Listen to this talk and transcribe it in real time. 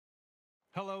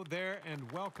Hello there and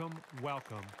welcome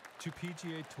to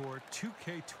PGA Tour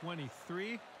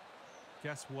 2K23.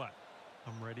 Guess what?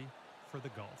 I'm ready for the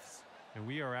golfs. And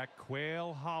we are at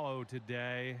Quail Hollow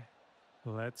today.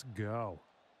 Let's go.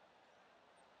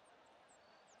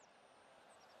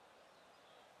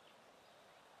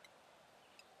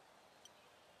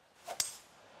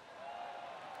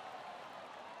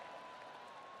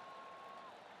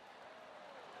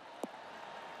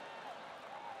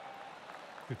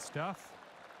 Good stuff.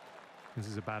 This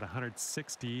is about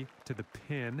 160 to the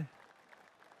pin.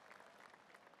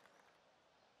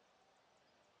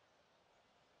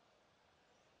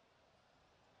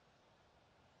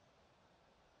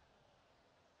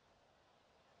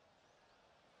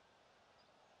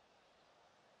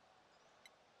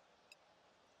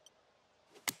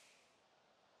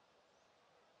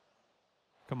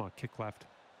 Come on, kick left.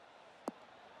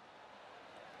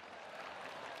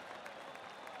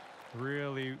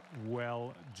 Really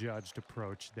well judged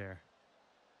approach there.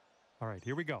 All right,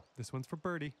 here we go. This one's for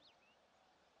birdie.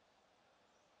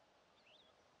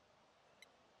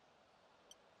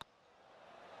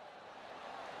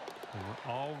 And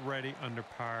we're already under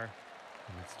par.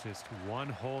 And it's just one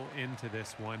hole into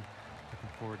this one. Looking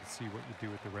forward to see what you do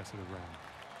with the rest of the round.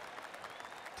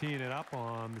 Teeing it up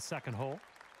on the second hole.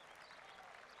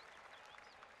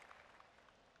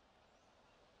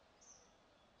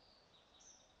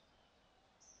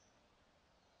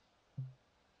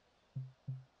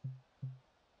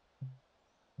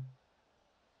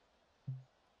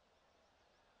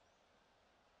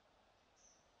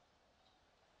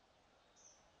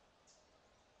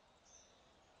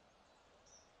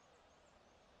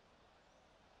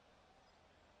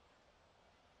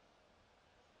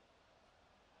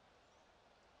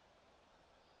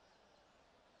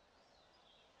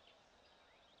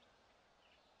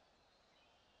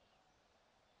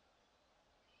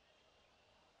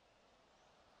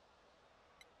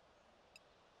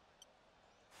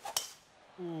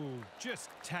 Ooh, just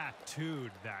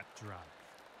tattooed that drive.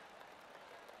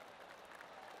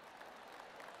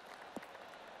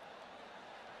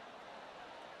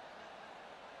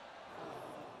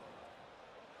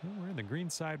 Well, we're in the green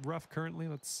side rough currently.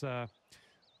 Let's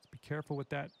be careful with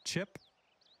that chip.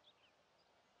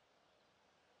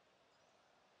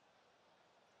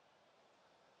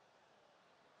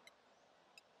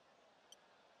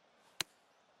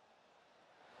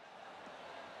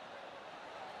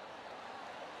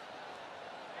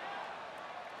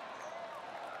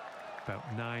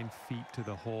 About 9 feet to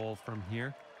the hole from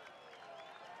here.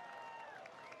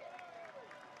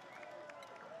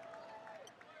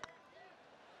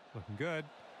 Looking good.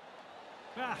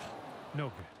 Ah,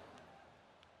 no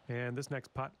good. And this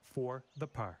next putt for the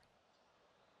par.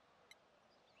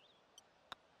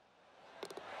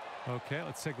 Okay,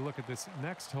 let's take a look at this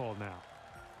next hole now.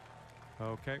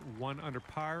 Okay, 1 under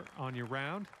par on your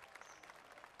round.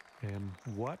 And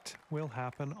what will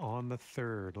happen on the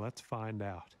third? Let's find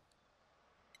out.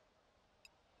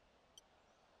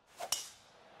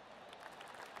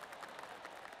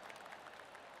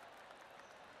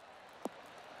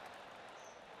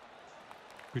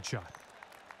 Good shot.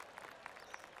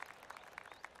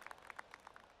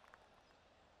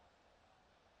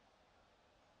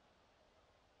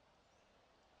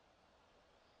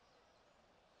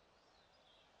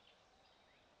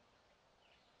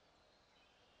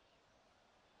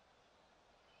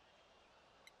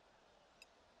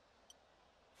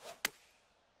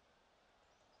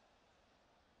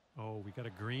 Oh, we got a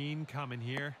green coming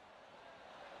here.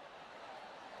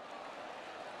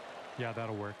 Yeah,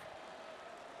 that'll work.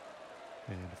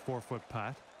 And a 4-foot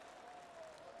putt.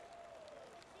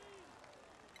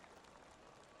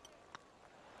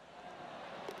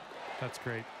 That's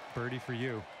great. Birdie for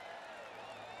you.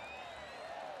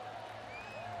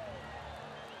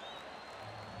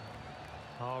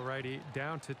 Alrighty,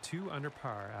 down to 2 under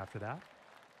par after that.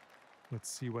 Let's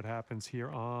see what happens here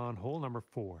on hole number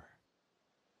 4.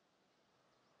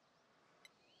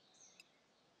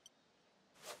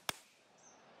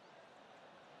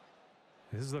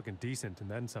 This is looking decent, and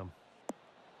then some.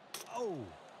 Oh!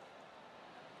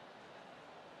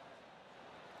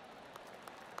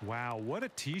 Wow, what a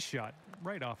tee shot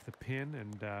right off the pin,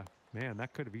 and man,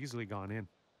 that could have easily gone in.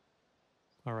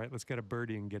 All right, let's get a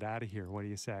birdie and get out of here. What do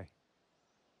you say?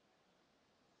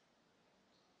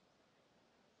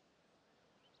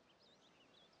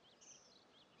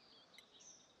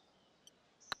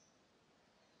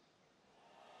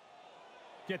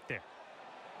 Get there.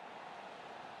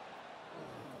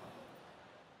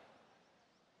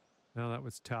 No, that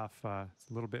was tough. It's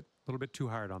a little bit too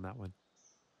hard on that one.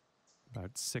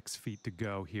 About 6 feet to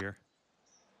go here.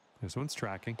 This one's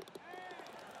tracking.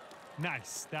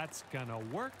 Nice. That's gonna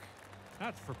work.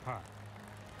 That's for par.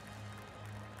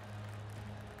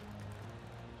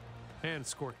 And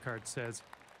scorecard says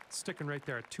sticking right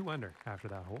there at 2 under after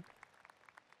that hole.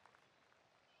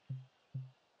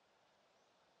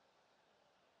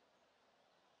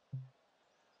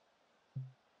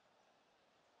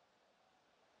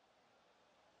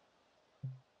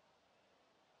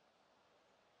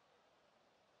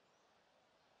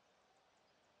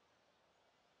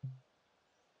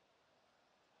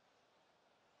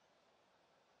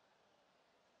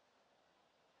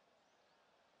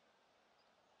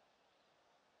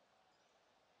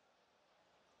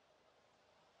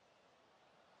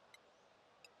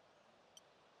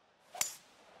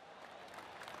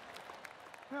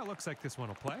 Well, it looks like this one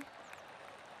will play.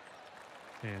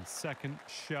 And second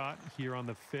shot here on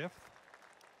the 5th.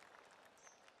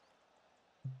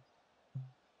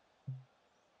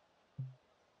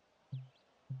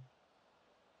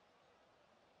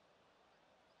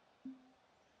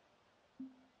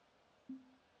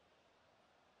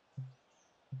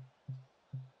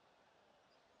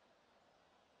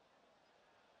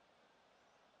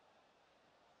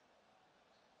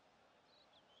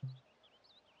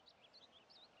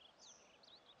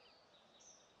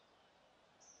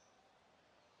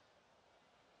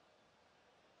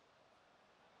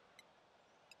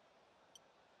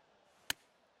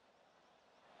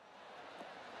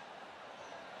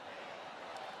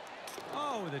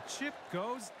 Oh, the chip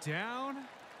goes down,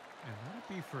 and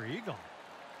that'll be for eagle.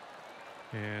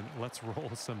 And let's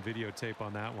roll some videotape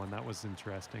on that one. That was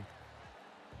interesting.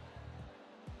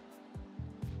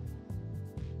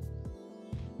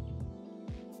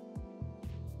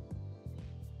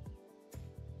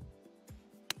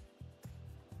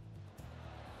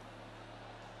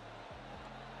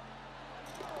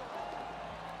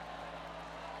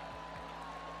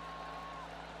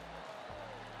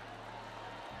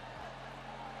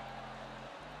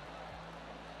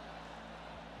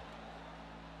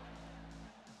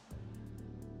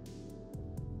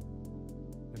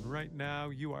 Right now,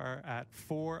 you are at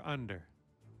 4 under.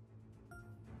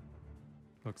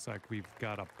 Looks like we've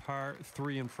got a par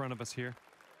 3 in front of us here.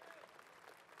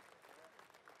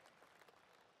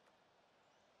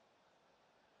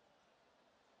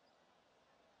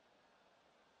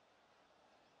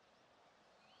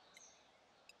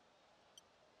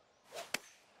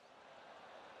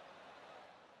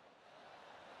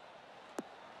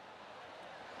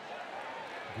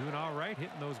 Doing all right,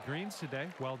 hitting those greens today.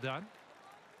 Well done.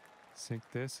 Sink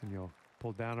this and you'll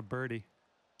pull down a birdie.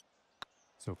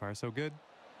 So far, so good.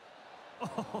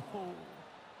 Oh!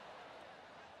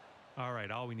 All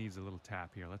right, all we need is a little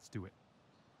tap here. Let's do it.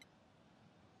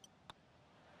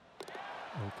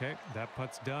 Okay, that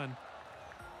putt's done.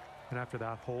 And after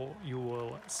that hole, you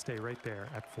will stay right there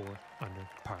at 4 under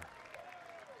par.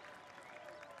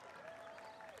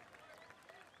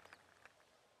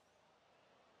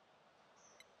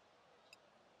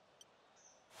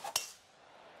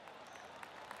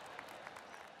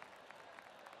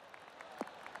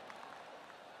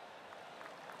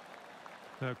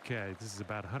 Okay, this is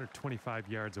about 125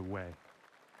 yards away.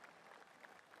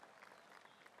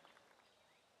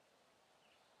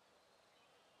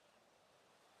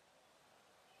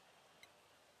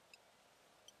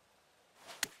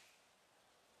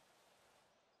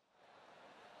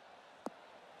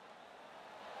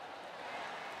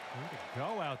 Way to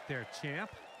go out there, champ.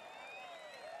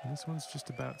 And this one's just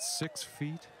about 6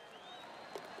 feet.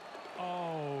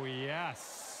 Oh,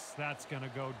 yes. That's going to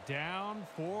go down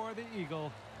for the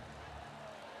eagle.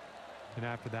 And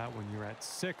after that one, you're at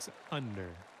 6 under.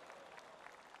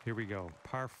 Here we go.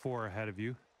 Par 4 ahead of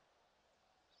you.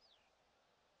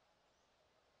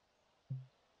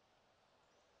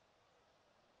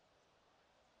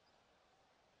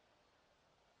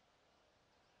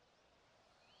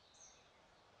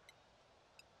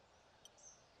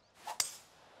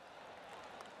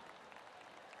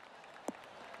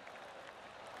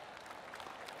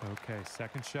 Okay,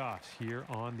 second shot here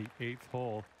on the 8th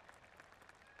hole.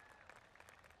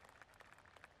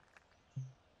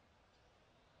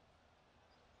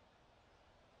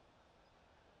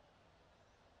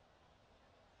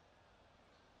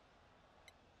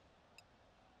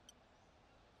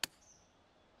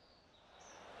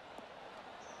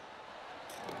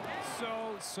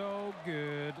 So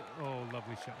good. Oh,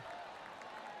 lovely shot.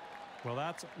 Well,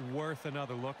 that's worth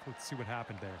another look. Let's see what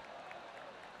happened there.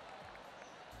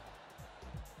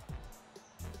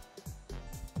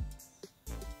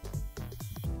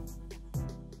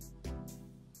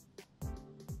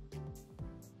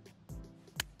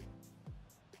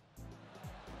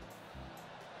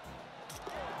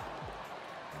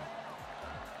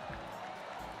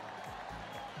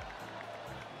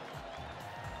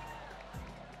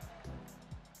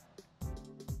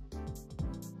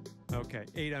 Okay,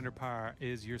 8 under par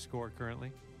is your score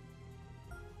currently.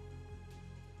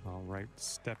 All right,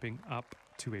 stepping up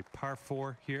to a par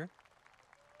 4 here.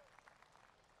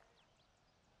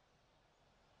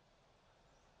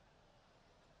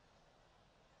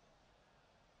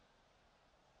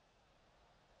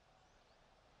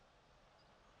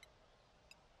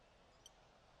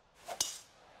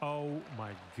 Oh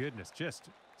my goodness, just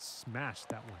smashed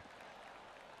that one.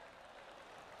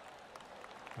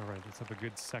 All right, let's have a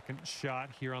good second shot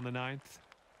here on the 9th.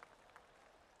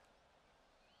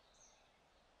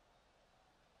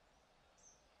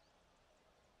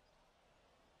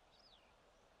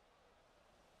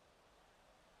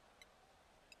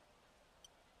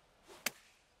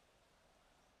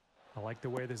 I like the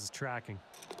way this is tracking.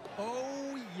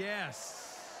 Oh,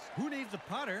 yes. Who needs a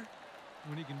putter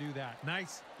when he can do that?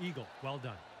 Nice eagle. Well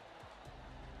done.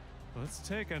 Let's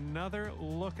take another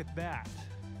look at that.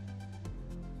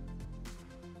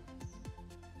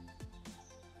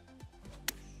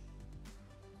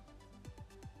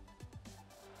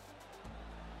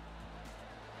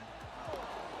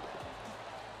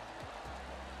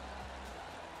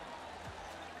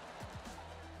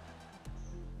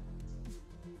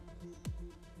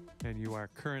 And you are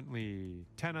currently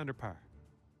 10 under par.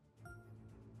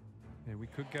 And we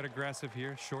could get aggressive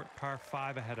here. Short par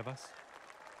 5 ahead of us.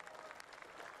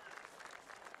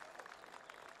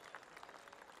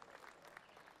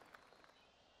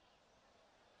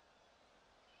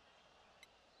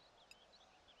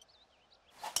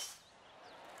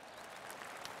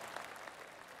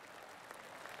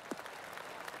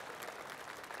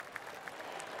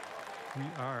 We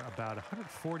are about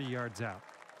 140 yards out.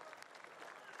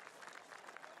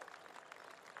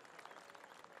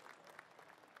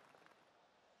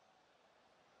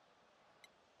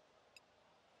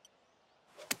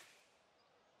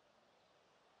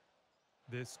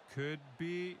 This could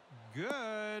be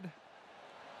good.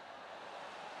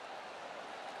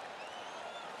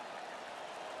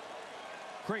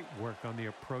 Great work on the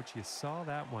approach. You saw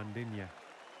that one, didn't you?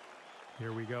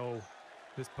 Here we go.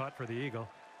 This putt for the eagle.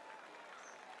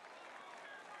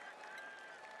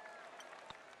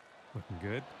 Looking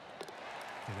good.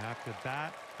 And after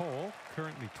that hole,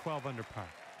 currently 12 under par.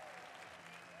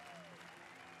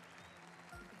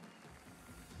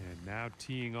 And now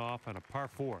teeing off on a par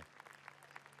 4.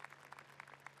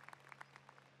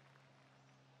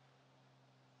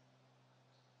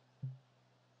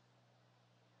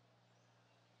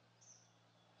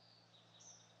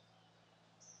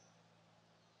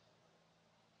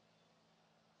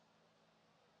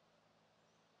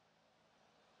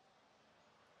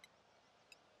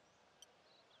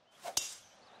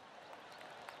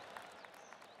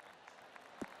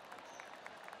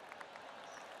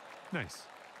 Nice.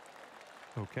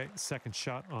 Okay, second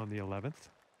shot on the 11th.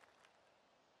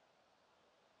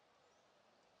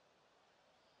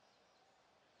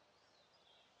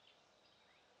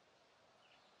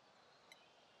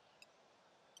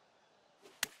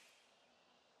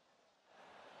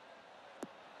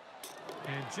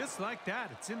 And just like that,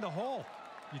 it's in the hole.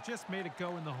 You just made it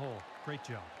go in the hole. Great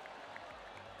job.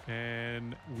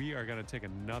 And we are going to take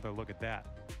another look at that.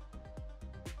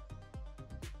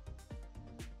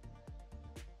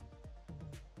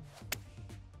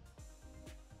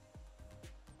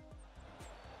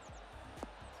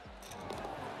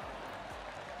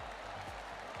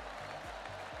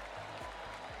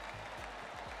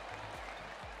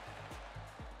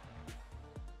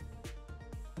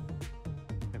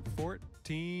 And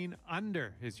 14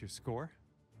 under is your score.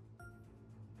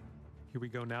 Here we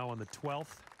go now on the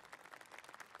 12th.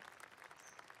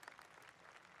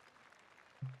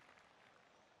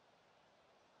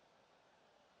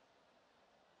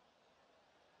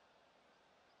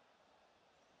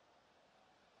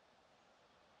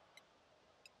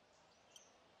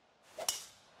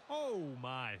 Oh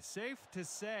my, safe to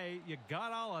say you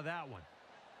got all of that one.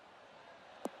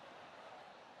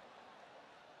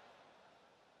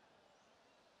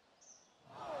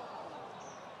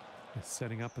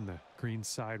 Setting up in the green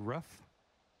side rough.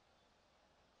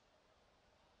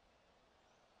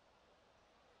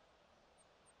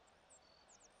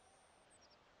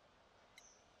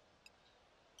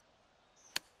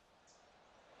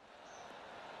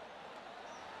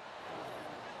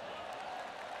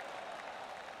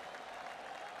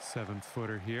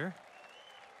 Seven-footer here.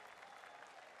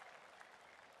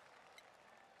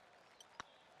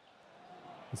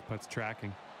 This putt's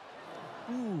tracking.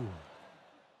 Ooh.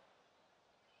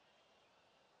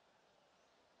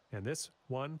 And this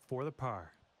one for the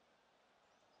par.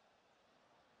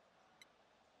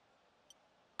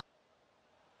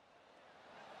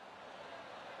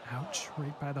 Ouch,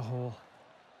 right by the hole.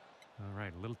 All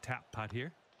right, a little tap putt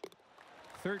here.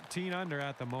 13 under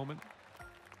at the moment.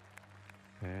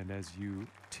 And as you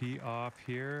tee off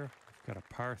here, you've got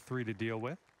a par 3 to deal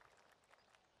with.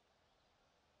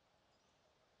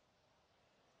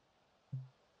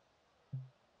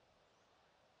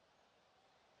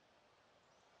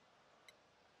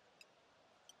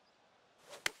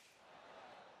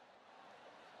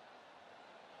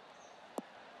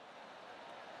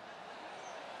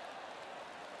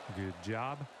 Good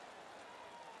job.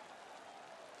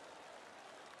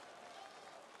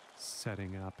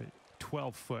 Setting up a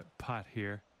 12-foot putt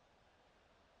here.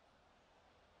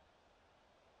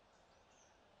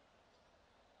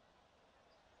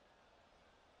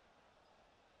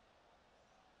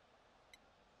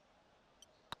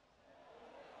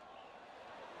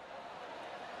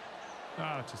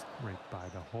 Oh, just right by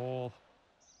the hole.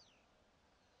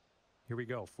 Here we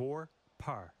go, 4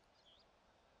 par.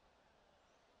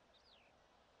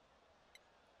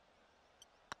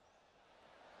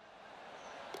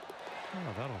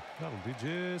 Oh, that'll do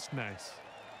just nice.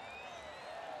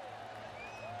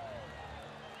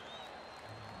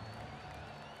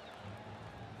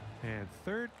 And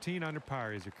 13 under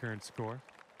par is your current score.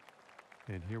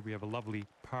 And here we have a lovely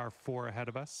par 4 ahead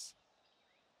of us.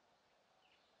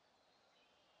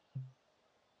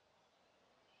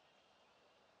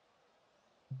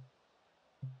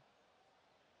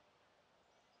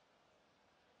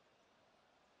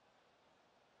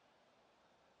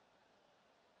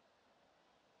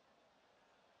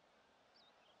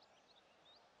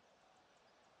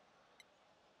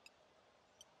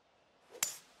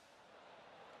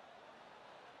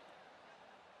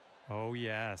 Oh,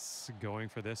 yes, going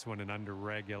for this one and under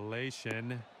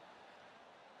regulation.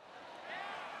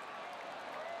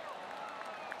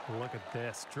 Look at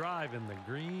this, drive in the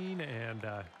green, and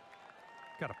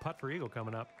got a putt for eagle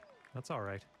coming up. That's all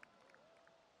right.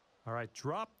 All right,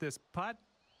 drop this putt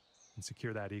and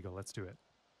secure that eagle. Let's do it.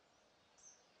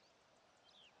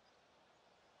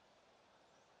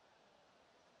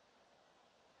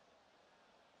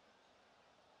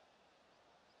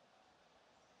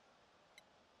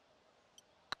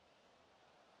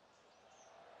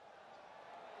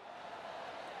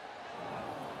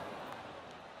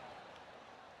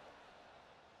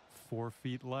 Four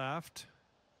feet left.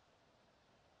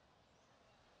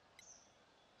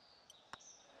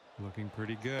 Looking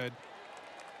pretty good.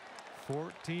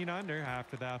 14 under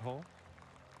after that hole.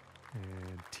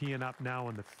 And teeing up now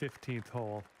on the 15th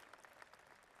hole.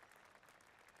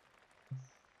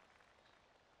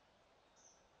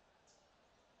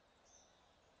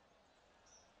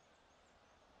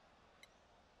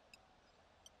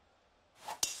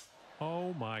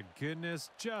 Oh my goodness,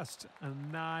 just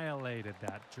annihilated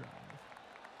that drive.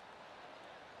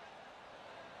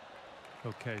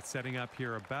 Okay, setting up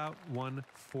here about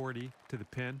 140 to the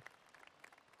pin.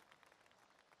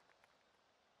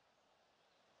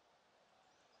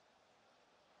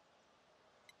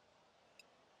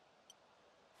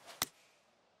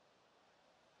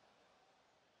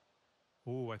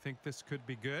 Oh, I think this could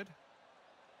be good.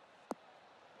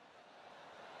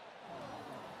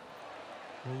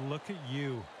 Well, look at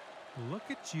you. Look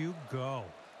at you go.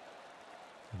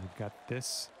 And we've got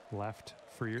this left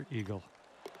for your eagle.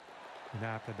 And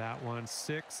after that one,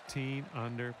 16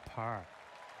 under par.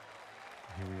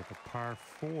 Here we have a par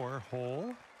 4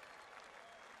 hole.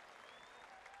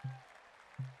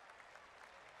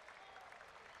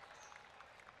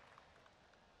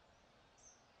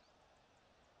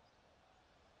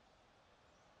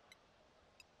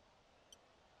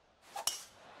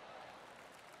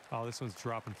 Oh, this one's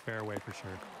dropping fairway for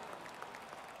sure.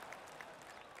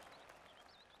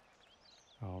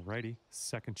 Alrighty,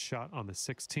 second shot on the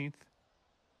 16th.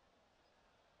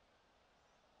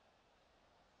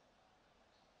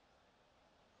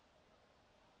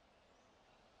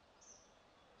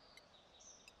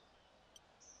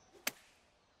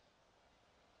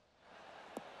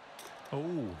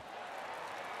 Oh,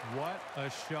 what a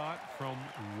shot from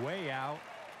way out.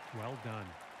 Well done.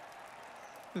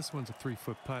 This one's a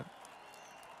 3-foot putt.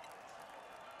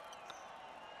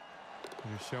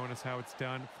 And they're showing us how it's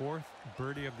done. 4th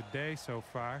birdie of the day so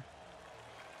far.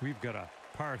 We've got a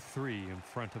par 3 in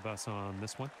front of us on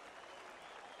this one.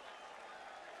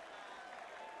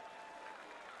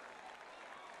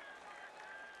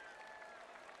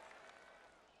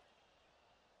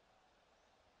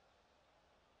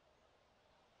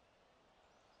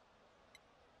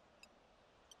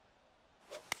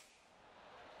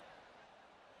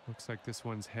 Looks like this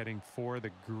one's heading for the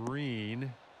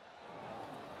green.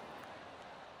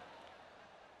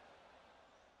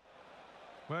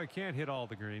 Well, I can't hit all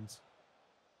the greens.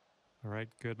 All right,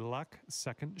 good luck.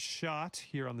 Second shot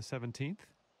here on the 17th.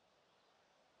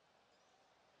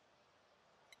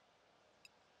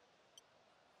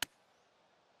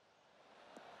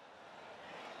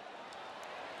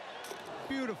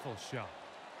 Beautiful shot.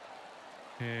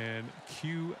 And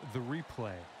cue the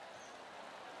replay.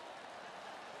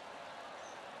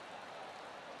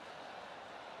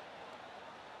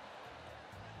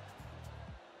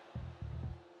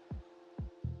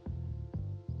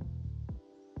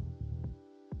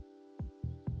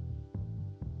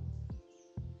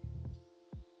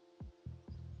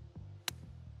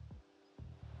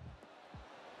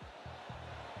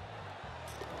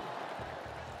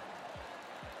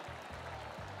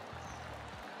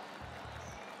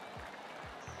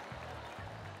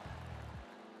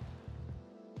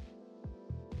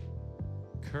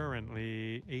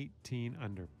 Currently 18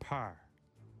 under par.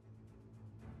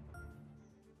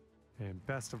 And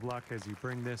best of luck as you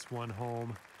bring this one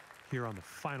home here on the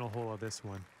final hole of this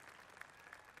one.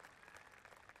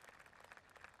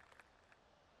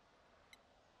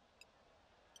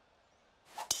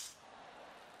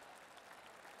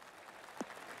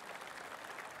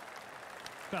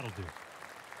 That'll do.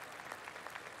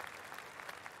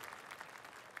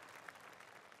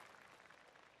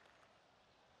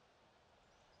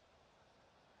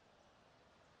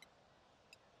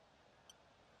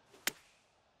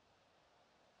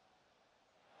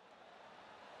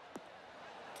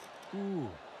 Ooh,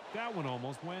 that one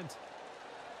almost went.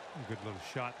 A good little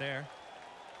shot there.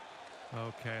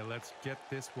 Okay, let's get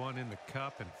this one in the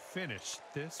cup and finish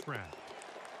this round.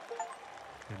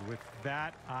 And with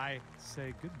that, I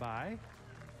say goodbye.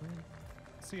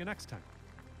 See you next time.